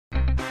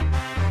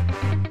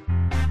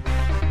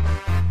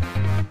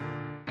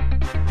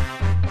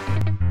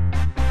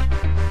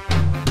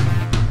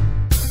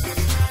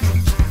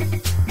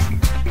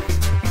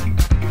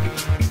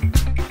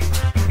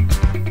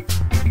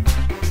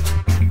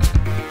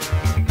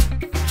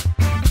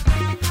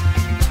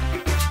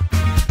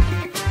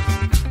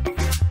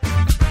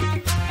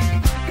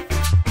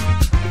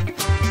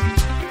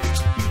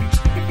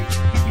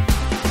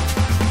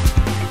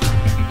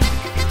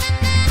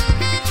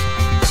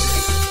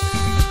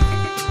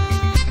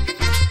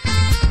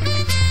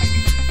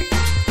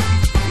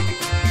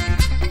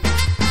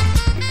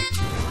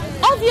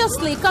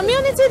Firstly,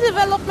 community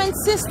development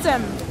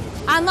system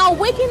are now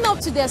waking up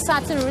to their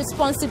certain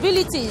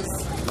responsibilities.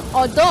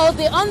 Although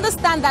they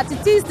understand that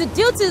it is the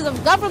duties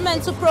of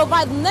government to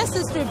provide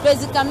necessary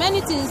basic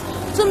amenities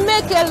to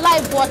make a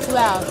life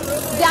worthwhile,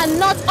 they are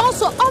not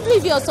also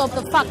oblivious of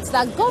the fact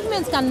that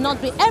government cannot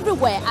be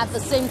everywhere at the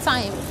same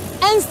time.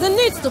 Hence the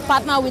need to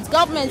partner with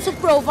government to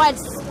provide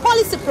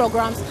policy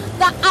programs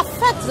that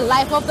affect the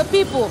life of the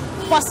people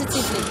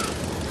positively.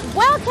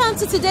 Welcome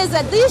to today's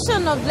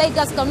edition of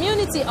Lagos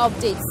Community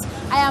Updates.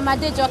 I am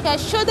Adejoke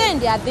Shode in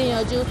the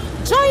Adeyanju.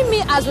 Join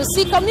me as we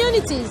see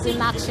communities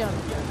in action.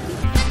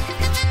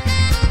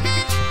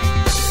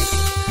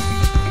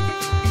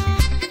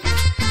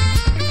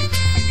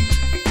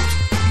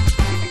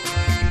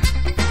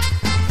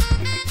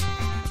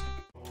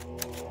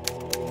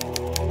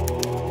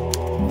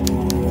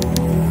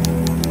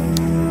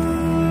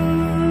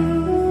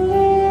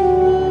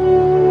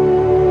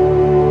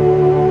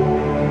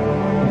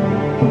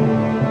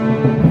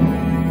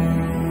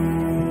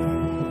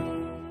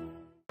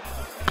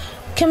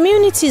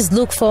 Communities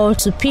look forward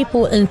to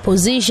people in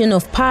position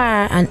of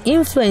power and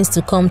influence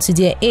to come to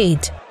their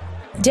aid.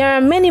 There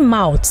are many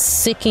mouths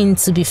seeking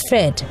to be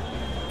fed.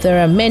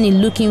 There are many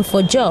looking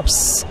for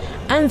jobs.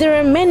 And there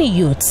are many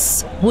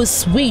youths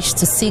whose wish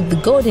to seek the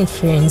golden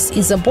friends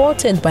is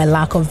aborted by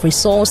lack of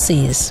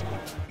resources.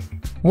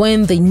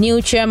 When the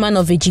new chairman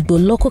of Ejigbo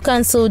Local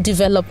Council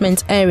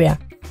Development Area,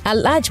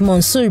 Alhaji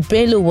Mansur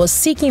Bello, was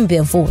seeking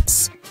their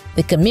votes,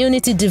 the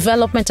community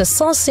development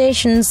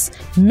associations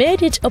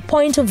made it a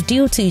point of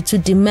duty to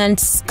demand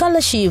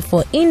scholarship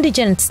for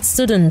indigent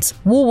students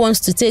who wants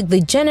to take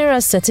the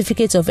General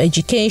Certificate of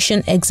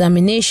Education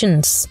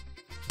examinations,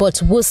 but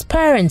whose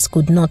parents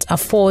could not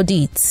afford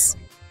it.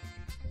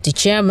 The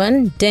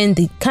chairman, then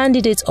the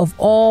candidate of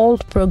All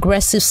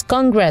Progressives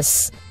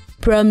Congress,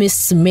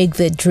 promised to make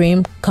their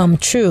dream come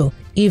true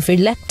if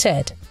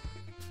elected.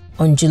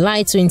 On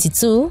July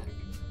 22,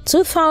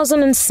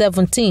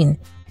 2017,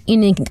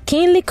 in a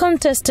keenly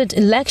contested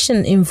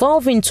election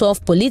involving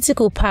 12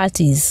 political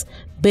parties,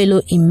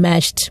 Bello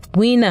emerged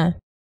winner.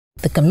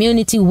 The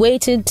community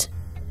waited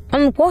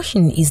on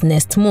watching his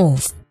next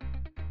move.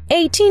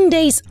 18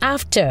 days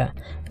after,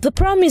 the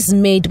promise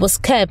made was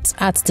kept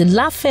at the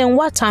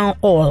Lafenwa Town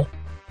Hall,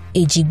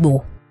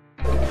 Ejigbo.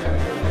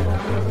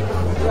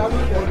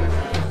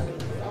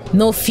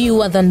 No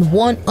fewer than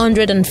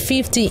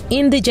 150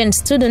 indigent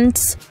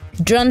students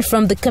drawn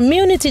from the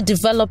community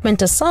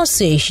development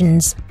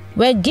associations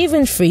were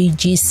given free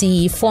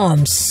GCE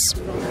forms.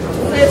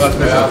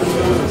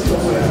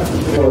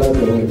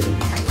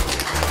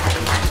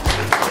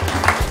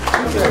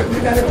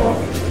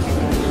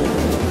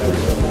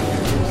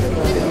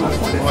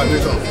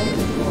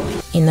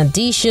 In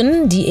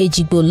addition, the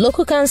Ejigbo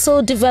Local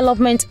Council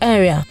Development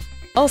Area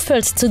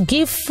offered to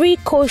give free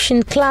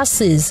coaching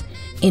classes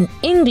in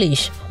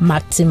English,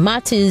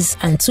 mathematics,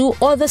 and 2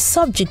 other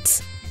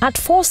subjects at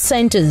 4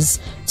 centers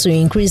to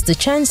increase the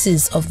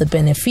chances of the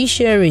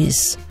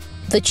beneficiaries.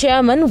 The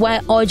chairman, while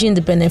urging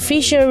the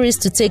beneficiaries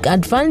to take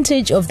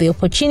advantage of the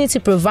opportunity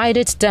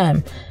provided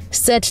them,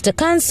 said the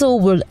council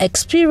will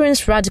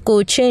experience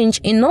radical change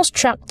in the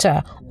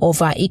structure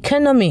of our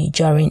economy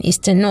during its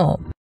tenure.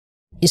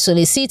 He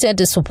solicited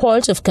the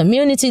support of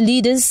community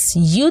leaders,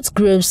 youth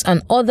groups,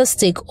 and other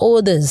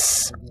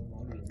stakeholders.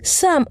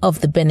 Some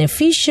of the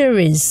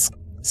beneficiaries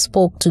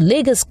spoke to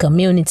Lagos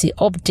Community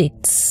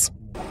Updates.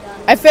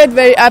 I felt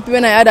very happy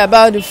when I heard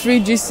about the free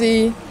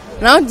GC.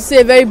 And I want to say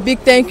a very big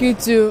thank you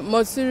to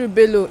Mansur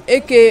Bello,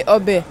 aka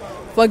Obe,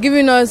 for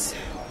giving us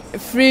a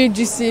free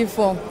GC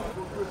form.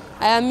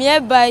 I am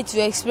hereby to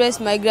express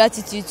my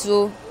gratitude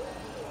to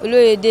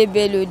Oloyede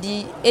Bello,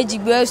 the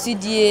Ejigbo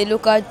LCDA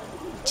local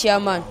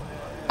chairman.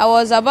 I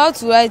was about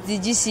to write the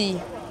GC.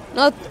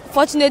 Not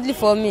fortunately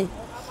for me,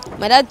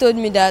 my dad told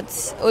me that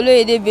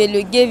Oloyede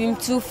Bello gave him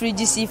 2 free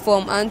GC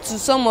forms and to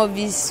some of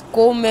his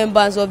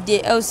co-members of the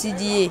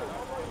LCDA.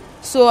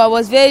 So I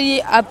was very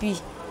happy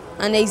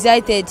and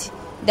excited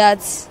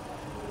that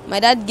my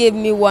dad gave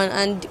me one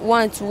and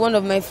one to one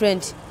of my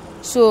friends.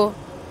 So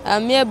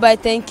I'm hereby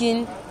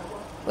thanking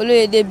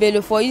Oloyede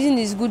Bello for using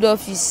his good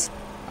office.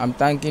 I'm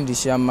thanking the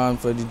chairman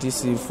for the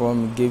GC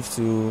form he gave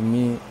to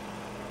me,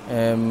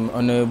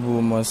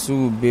 Honorable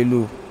Mansur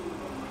Bello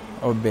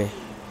Obe.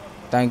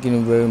 Thanking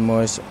him very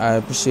much. I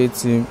appreciate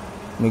him.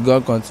 May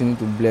God continue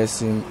to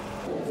bless him.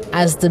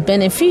 As the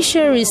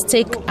beneficiaries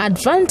take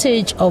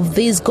advantage of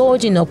this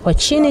golden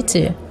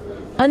opportunity,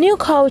 a new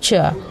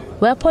culture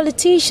where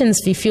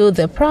politicians fulfill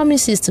their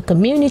promises to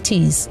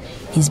communities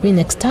is being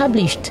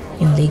established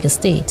in Lagos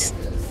State.